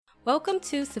Welcome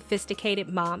to Sophisticated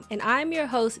Mom, and I'm your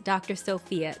host, Dr.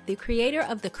 Sophia, the creator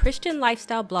of the Christian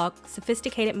lifestyle blog,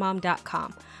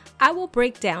 sophisticatedmom.com. I will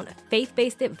break down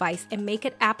faith-based advice and make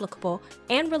it applicable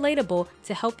and relatable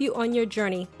to help you on your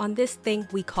journey on this thing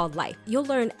we call life. You'll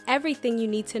learn everything you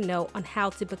need to know on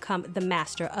how to become the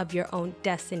master of your own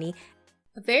destiny.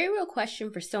 A very real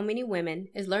question for so many women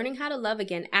is learning how to love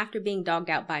again after being dogged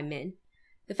out by men.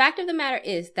 The fact of the matter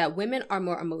is that women are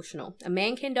more emotional. A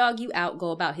man can dog you out,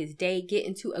 go about his day, get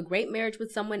into a great marriage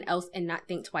with someone else, and not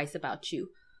think twice about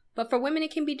you. But for women,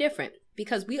 it can be different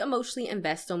because we emotionally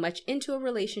invest so much into a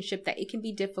relationship that it can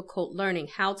be difficult learning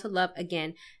how to love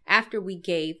again after we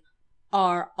gave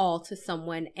our all to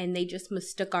someone and they just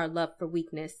mistook our love for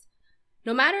weakness.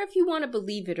 No matter if you want to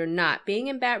believe it or not, being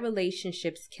in bad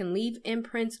relationships can leave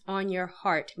imprints on your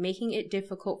heart, making it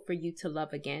difficult for you to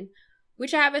love again,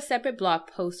 which I have a separate blog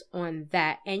post on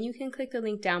that, and you can click the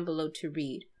link down below to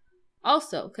read.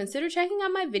 Also, consider checking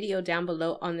out my video down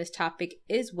below on this topic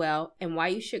as well and why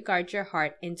you should guard your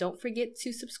heart, and don't forget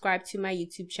to subscribe to my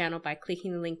YouTube channel by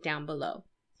clicking the link down below.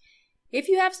 If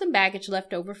you have some baggage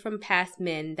left over from past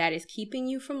men that is keeping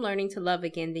you from learning to love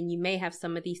again, then you may have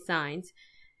some of these signs.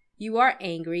 You are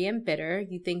angry and bitter.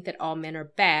 You think that all men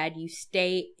are bad. You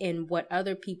stay in what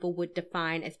other people would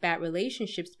define as bad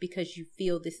relationships because you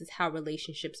feel this is how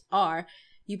relationships are.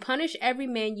 You punish every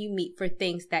man you meet for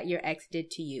things that your ex did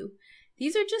to you.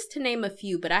 These are just to name a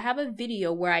few, but I have a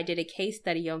video where I did a case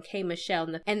study on K.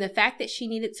 Michelle and the fact that she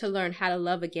needed to learn how to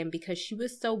love again because she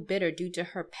was so bitter due to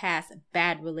her past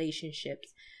bad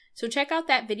relationships. So check out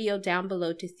that video down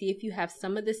below to see if you have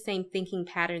some of the same thinking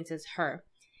patterns as her.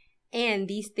 And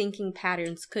these thinking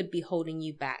patterns could be holding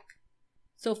you back.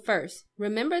 So first,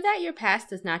 remember that your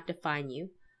past does not define you.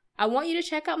 I want you to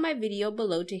check out my video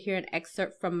below to hear an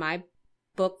excerpt from my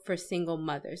book for single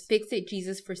mothers, Fix It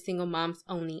Jesus for Single Moms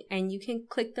Only, and you can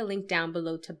click the link down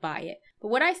below to buy it. But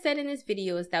what I said in this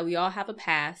video is that we all have a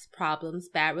past, problems,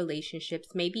 bad relationships,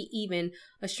 maybe even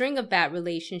a string of bad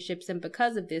relationships, and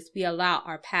because of this, we allow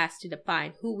our past to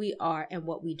define who we are and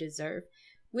what we deserve,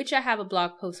 which I have a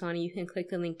blog post on, and you can click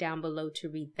the link down below to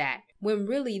read that. When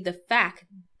really the fact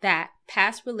that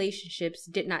past relationships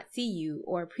did not see you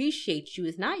or appreciate you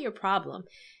is not your problem,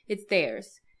 it's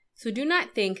theirs. So do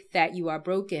not think that you are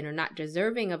broken or not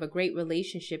deserving of a great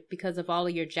relationship because of all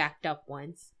of your jacked up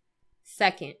ones.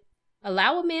 Second,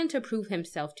 allow a man to prove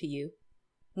himself to you.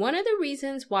 One of the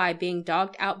reasons why being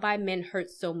dogged out by men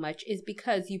hurts so much is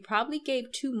because you probably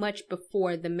gave too much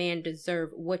before the man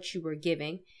deserved what you were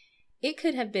giving. It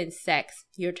could have been sex,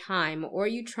 your time, or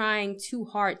you trying too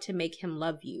hard to make him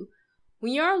love you.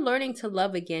 When you are learning to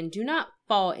love again, do not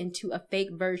fall into a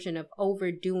fake version of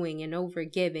overdoing and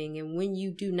overgiving, and when you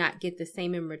do not get the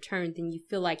same in return, then you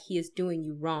feel like he is doing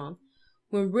you wrong,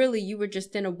 when really you were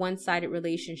just in a one-sided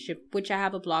relationship, which I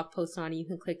have a blog post on, and you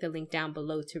can click the link down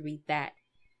below to read that.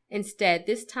 Instead,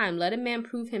 this time, let a man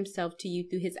prove himself to you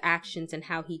through his actions and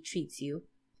how he treats you.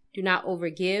 Do not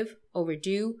overgive,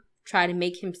 overdo, try to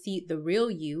make him see the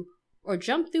real you, or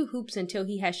jump through hoops until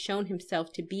he has shown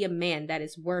himself to be a man that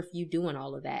is worth you doing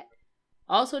all of that.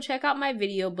 Also, check out my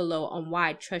video below on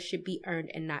why trust should be earned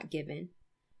and not given.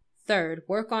 Third,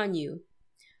 work on you.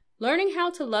 Learning how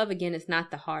to love again is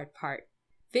not the hard part.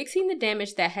 Fixing the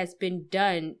damage that has been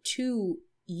done to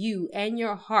you and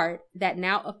your heart that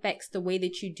now affects the way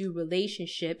that you do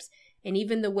relationships and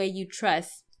even the way you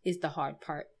trust is the hard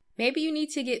part. Maybe you need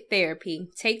to get therapy,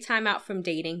 take time out from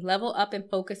dating, level up and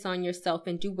focus on yourself,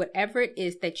 and do whatever it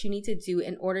is that you need to do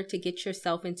in order to get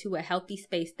yourself into a healthy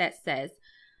space that says,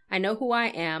 I know who I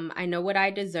am, I know what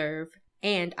I deserve,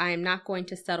 and I am not going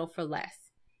to settle for less.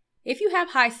 If you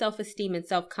have high self-esteem and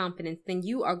self-confidence, then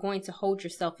you are going to hold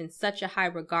yourself in such a high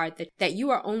regard that you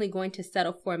are only going to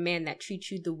settle for a man that treats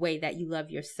you the way that you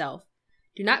love yourself.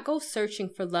 Do not go searching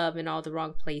for love in all the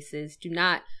wrong places. Do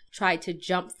not try to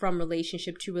jump from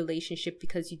relationship to relationship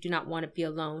because you do not want to be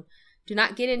alone. Do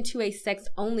not get into a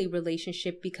sex-only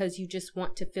relationship because you just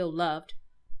want to feel loved.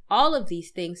 All of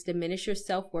these things diminish your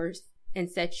self-worth and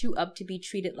set you up to be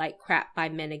treated like crap by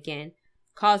men again,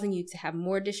 causing you to have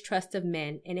more distrust of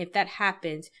men. And if that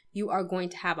happens, you are going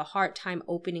to have a hard time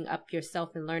opening up yourself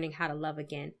and learning how to love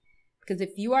again. Because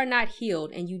if you are not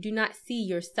healed and you do not see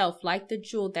yourself like the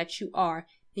jewel that you are,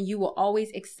 then you will always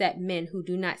accept men who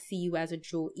do not see you as a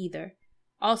jewel either.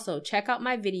 Also, check out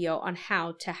my video on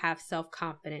how to have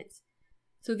self-confidence.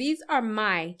 So these are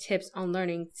my tips on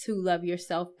learning to love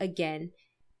yourself again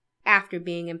after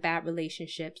being in bad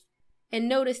relationships. And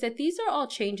notice that these are all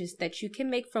changes that you can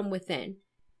make from within.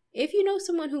 If you know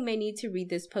someone who may need to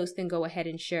read this post, then go ahead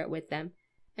and share it with them.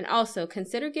 And also,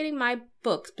 consider getting my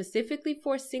book specifically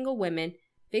for single women,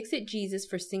 Fix It Jesus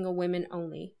for single women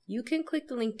only. You can click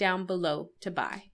the link down below to buy.